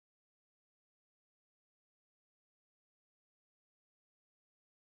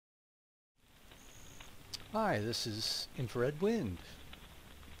Hi, this is Infrared Wind.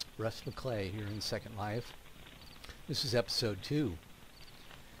 Russ McClay here in Second Life. This is episode 2.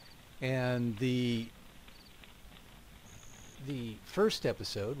 And the first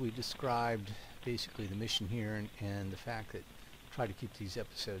episode we described basically the mission here and the fact that try to keep these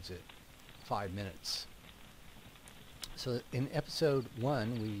episodes at 5 minutes. So in episode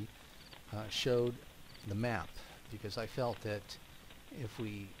 1 we showed the map because I felt that if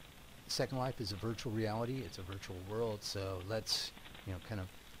Second Life is a virtual reality, it's a virtual world, so let's kind of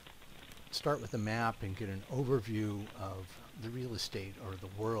start with the map and get an overview of the real estate or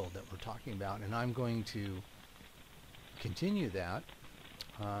the world that we're talking about. And I'm going to continue that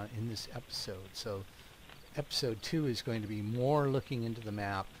in this episode. So episode 2 is going to be more looking into the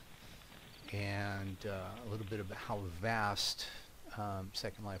map and a little bit about how vast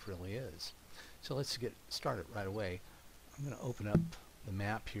Second Life really is. So let's get started right away. I'm going to open up the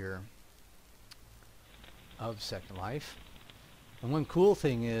map here of Second Life. And one cool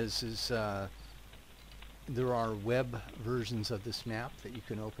thing is there are web versions of this map that you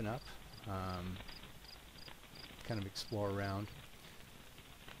can open up, kind of explore around.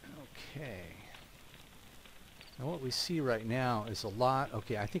 Okay. Now what we see right now is a lot.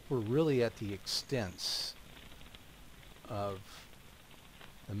 Okay, I think we're really at the extents of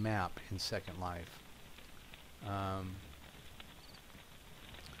the map in Second Life.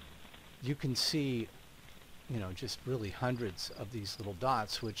 You can see just really hundreds of these little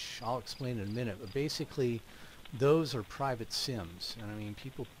dots, which I'll explain in a minute, but basically those are private sims, and I mean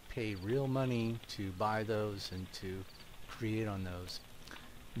people pay real money to buy those and to create on those.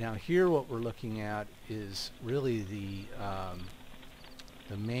 Now here what we're looking at is really the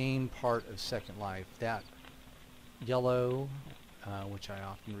main part of Second Life. That yellow, which I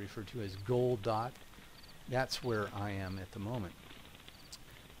often refer to as gold dot, that's where I am at the moment.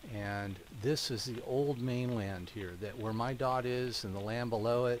 And this is the old mainland here, that where my dot is and the land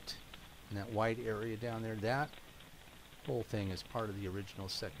below it and that white area down there, that whole thing is part of the original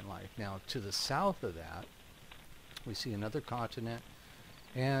Second Life. Now to the south of that we see another continent,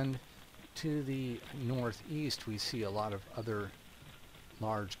 and to the northeast we see a lot of other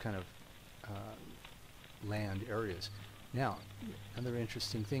large kind of land areas. Now another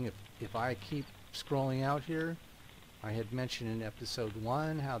interesting thing, if I keep scrolling out here, I had mentioned in episode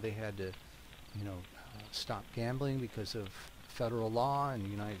 1 how they had to, stop gambling because of federal law in the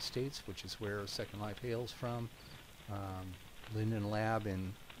United States, which is where Second Life hails from, Linden Lab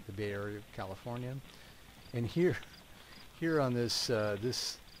in the Bay Area of California. And here on this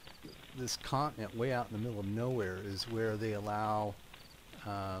this continent way out in the middle of nowhere is where they allow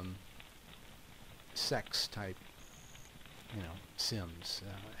sex type, sims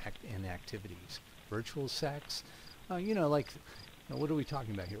and activities, virtual sex. What are we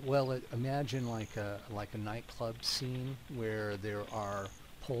talking about here? Well, imagine like a nightclub scene where there are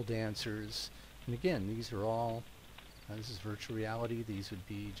pole dancers, and again, these are all this is virtual reality. These would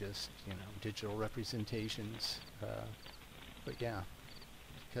be just digital representations, but yeah,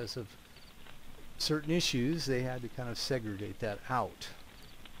 because of certain issues, they had to kind of segregate that out.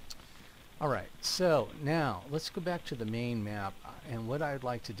 All right, so now let's go back to the main map, and what I'd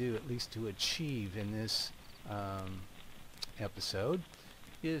like to do, at least to achieve in this episode,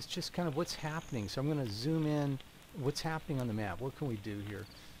 is just kind of what's happening. So I'm going to zoom in what's happening on the map. What can we do here?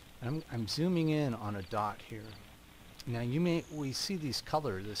 I'm zooming in on a dot here. Now we see these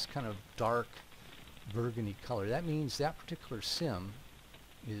colors, this kind of dark burgundy color. That means that particular sim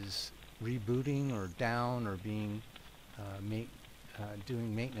is rebooting or down or being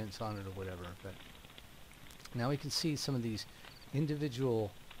doing maintenance on it or whatever. But now we can see some of these individual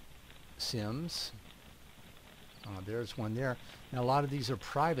sims. There's one there. Now a lot of these are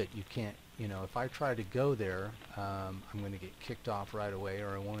private. You can't, if I try to go there, I'm going to get kicked off right away,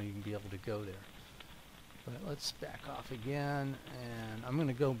 or I won't even be able to go there. But let's back off again, and I'm going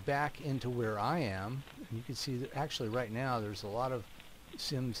to go back into where I am. And you can see that actually right now there's a lot of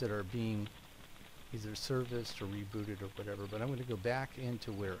sims that are being either serviced or rebooted or whatever. But I'm going to go back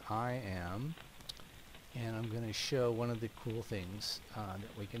into where I am, and I'm going to show one of the cool things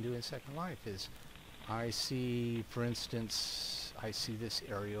that we can do in Second Life is I see, for instance, I see this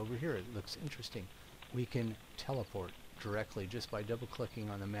area over here. It looks interesting. We can teleport directly just by double-clicking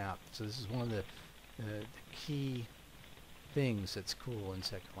on the map. So this is one of the key things that's cool in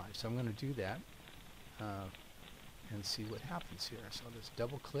Second Life. So I'm going to do that and see what happens here. So I'll just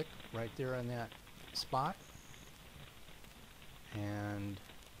double-click right there on that spot, and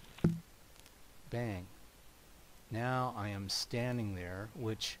bang. Now I am standing there,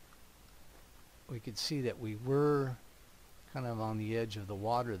 which we could see that we were kind of on the edge of the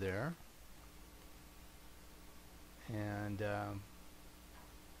water there. And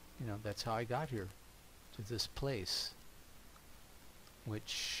you know, that's how I got here to this place,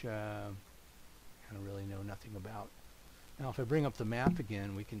 which I really know nothing about. Now if I bring up the map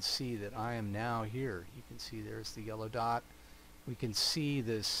again, we can see that I am now here. You can see there's the yellow dot. We can see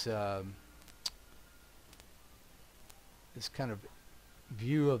this this kind of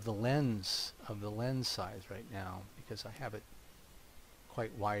view of the lens size right now, because I have it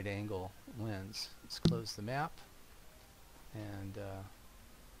quite wide angle lens. Let's close the map and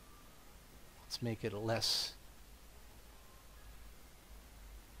let's make it a less,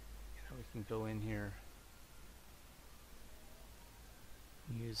 you know, we can go in here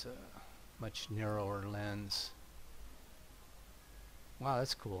and use a much narrower lens. Wow,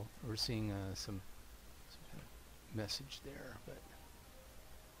 that's cool. We're seeing some kind of message there, but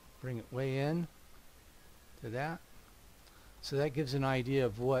bring it way in to that. So that gives an idea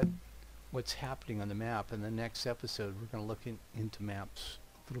of what's happening on the map. In the next episode, we're going to look into maps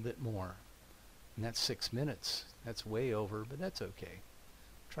a little bit more. And that's 6 minutes. That's way over, but that's okay.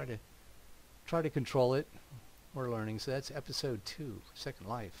 Try to control it. We're learning. So that's episode 2, Second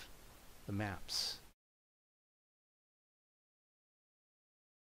Life, the maps.